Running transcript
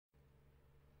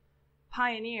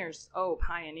Pioneers, oh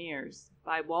pioneers,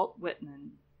 by Walt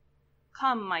Whitman.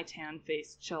 Come, my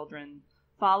tan-faced children,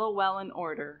 follow well in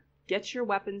order, get your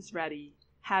weapons ready.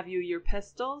 Have you your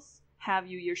pistols? Have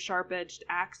you your sharp-edged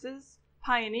axes?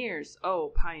 Pioneers,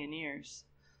 oh pioneers.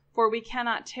 For we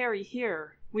cannot tarry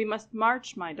here, we must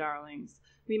march, my darlings,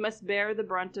 we must bear the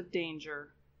brunt of danger.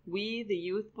 We, the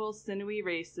youthful, sinewy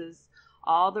races,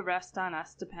 all the rest on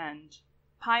us depend.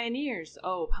 Pioneers,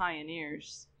 oh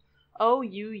pioneers. Oh,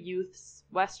 you youths,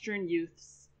 Western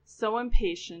youths, so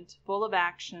impatient, full of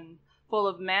action, full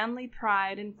of manly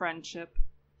pride and friendship.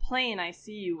 Plain I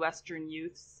see you, Western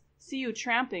youths, see you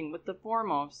tramping with the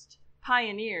foremost.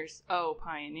 Pioneers, oh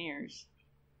pioneers.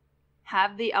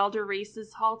 Have the elder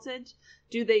races halted?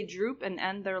 Do they droop and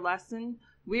end their lesson,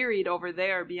 wearied over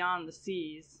there beyond the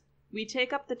seas? We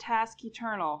take up the task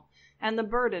eternal, and the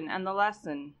burden and the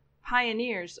lesson.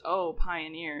 Pioneers, oh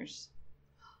pioneers.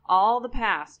 All the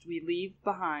past we leave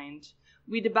behind.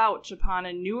 We debouch upon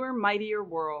a newer, mightier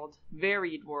world,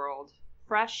 varied world.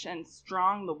 Fresh and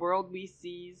strong the world we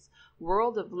seize,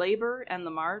 world of labor and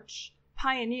the march.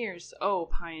 Pioneers, oh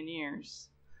pioneers.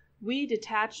 We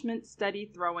detachment steady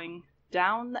throwing,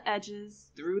 down the edges,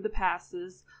 through the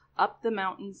passes, up the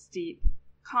mountains steep,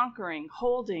 conquering,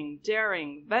 holding,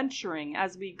 daring, venturing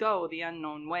as we go the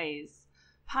unknown ways.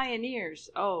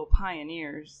 Pioneers, oh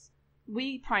pioneers.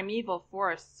 We primeval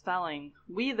forests felling,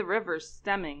 we the rivers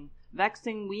stemming,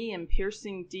 vexing we and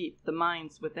piercing deep the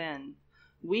minds within.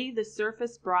 We the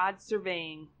surface broad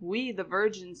surveying, we the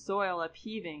virgin soil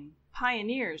upheaving.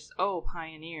 Pioneers, oh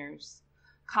pioneers.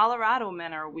 Colorado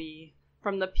men are we,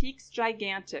 from the peaks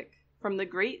gigantic, from the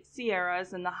great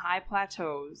Sierras and the high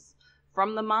plateaus,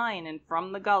 from the mine and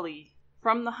from the gully,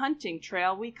 from the hunting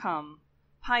trail we come.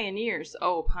 Pioneers,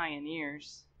 oh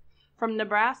pioneers. From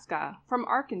Nebraska, from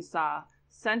Arkansas,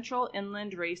 central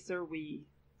inland race are we.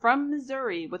 From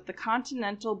Missouri with the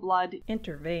continental blood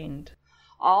intervened.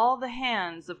 All the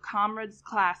hands of comrades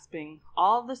clasping,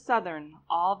 all the southern,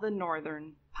 all the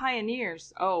northern.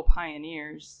 Pioneers, oh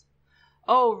pioneers.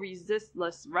 Oh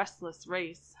resistless, restless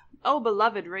race, oh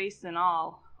beloved race in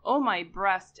all. Oh my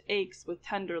breast aches with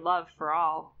tender love for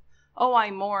all. Oh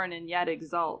I mourn and yet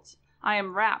exult, I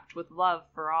am rapt with love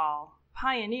for all.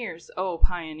 Pioneers, oh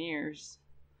pioneers.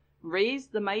 Raise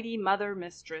the mighty mother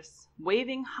mistress,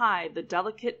 waving high the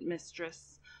delicate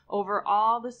mistress, over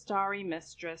all the starry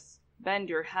mistress, bend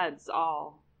your heads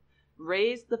all.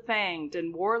 Raise the fanged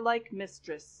and warlike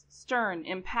mistress, stern,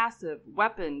 impassive,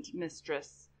 weaponed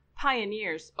mistress.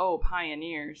 Pioneers, oh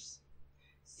pioneers.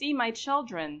 See my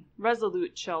children,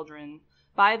 resolute children,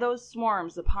 by those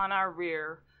swarms upon our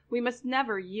rear, we must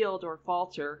never yield or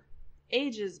falter.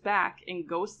 Ages back in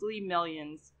ghostly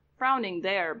millions, frowning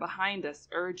there behind us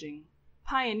urging.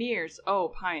 Pioneers, oh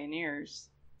pioneers.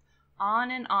 On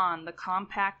and on the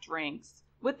compact ranks,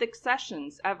 with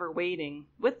accessions ever waiting,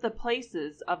 with the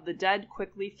places of the dead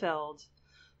quickly filled.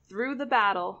 Through the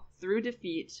battle, through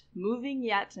defeat, moving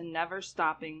yet and never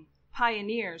stopping.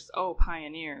 Pioneers, oh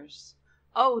pioneers.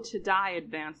 Oh, to die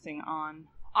advancing on.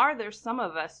 Are there some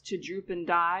of us to droop and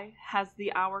die? Has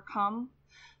the hour come?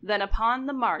 Then upon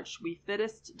the march we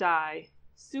fittest die.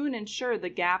 Soon and sure the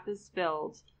gap is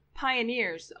filled.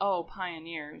 Pioneers, oh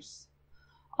pioneers.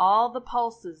 All the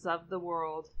pulses of the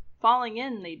world, falling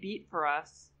in they beat for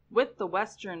us, with the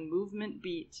Western movement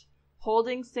beat,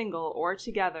 holding single or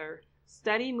together,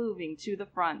 steady moving to the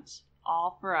front,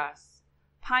 all for us.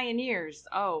 Pioneers,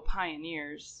 oh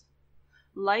pioneers.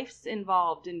 Life's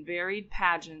involved in varied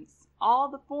pageants, all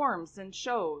the forms and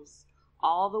shows,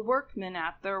 all the workmen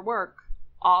at their work,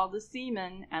 all the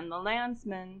seamen and the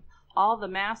landsmen, all the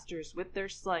masters with their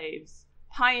slaves.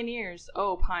 Pioneers,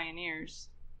 oh pioneers.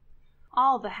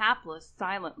 All the hapless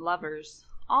silent lovers,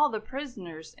 all the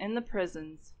prisoners in the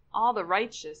prisons, all the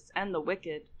righteous and the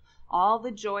wicked, all the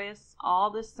joyous,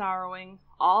 all the sorrowing,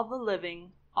 all the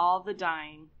living, all the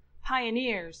dying.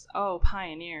 Pioneers, oh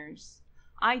pioneers.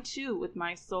 I too with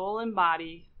my soul and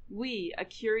body, we a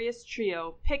curious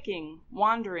trio, picking,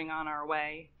 wandering on our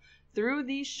way, through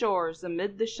these shores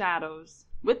amid the shadows,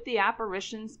 with the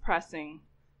apparitions pressing.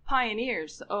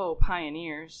 Pioneers, oh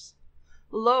pioneers.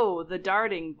 Lo, the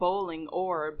darting, bowling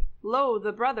orb, lo,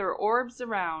 the brother orbs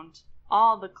around,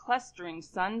 all the clustering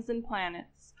suns and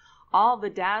planets, all the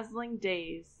dazzling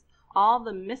days, all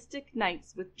the mystic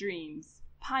nights with dreams.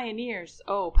 Pioneers,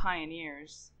 oh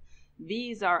pioneers.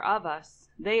 These are of us,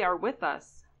 they are with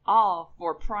us, all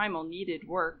for primal needed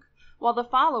work, while the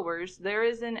followers there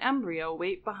is in embryo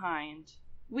wait behind.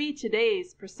 We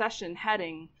today's procession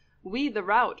heading, we the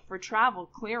route for travel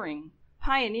clearing.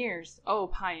 Pioneers, oh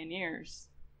pioneers.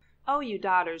 Oh, you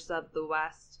daughters of the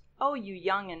West, O you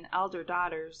young and elder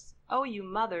daughters, O you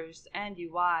mothers and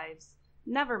you wives,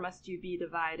 never must you be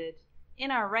divided. In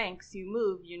our ranks you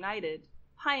move united.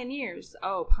 Pioneers,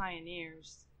 O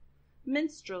pioneers!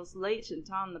 Minstrels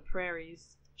latent on the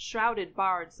prairies, shrouded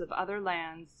bards of other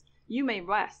lands, you may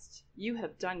rest, you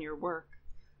have done your work.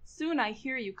 Soon I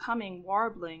hear you coming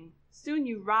warbling, soon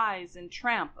you rise and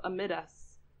tramp amid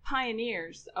us.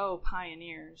 Pioneers, O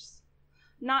pioneers!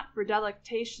 Not for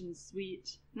delectation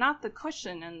sweet, not the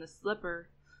cushion and the slipper,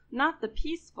 not the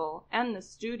peaceful and the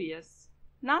studious,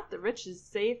 not the riches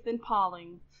safe and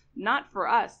palling, not for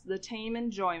us the tame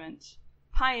enjoyment.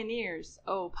 Pioneers,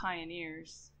 O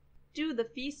pioneers! Do the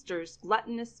feasters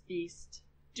gluttonous feast?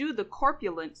 Do the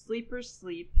corpulent sleepers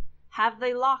sleep? Have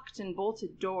they locked and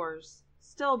bolted doors?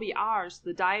 Still be ours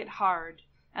the diet hard,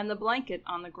 and the blanket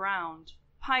on the ground.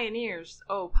 Pioneers,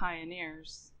 O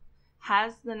pioneers!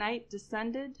 Has the night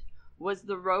descended? Was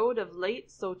the road of late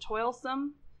so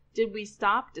toilsome? Did we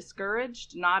stop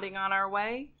discouraged, nodding on our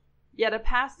way? Yet a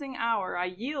passing hour I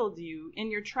yield you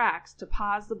in your tracks to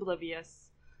pause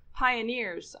oblivious.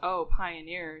 Pioneers, O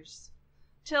pioneers!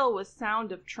 Till with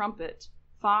sound of trumpet,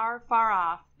 far, far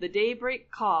off, the daybreak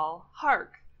call,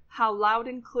 hark! How loud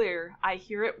and clear I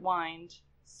hear it wind.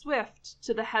 Swift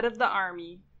to the head of the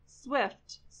army,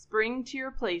 swift, spring to your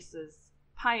places.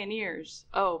 Pioneers,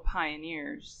 O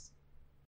pioneers!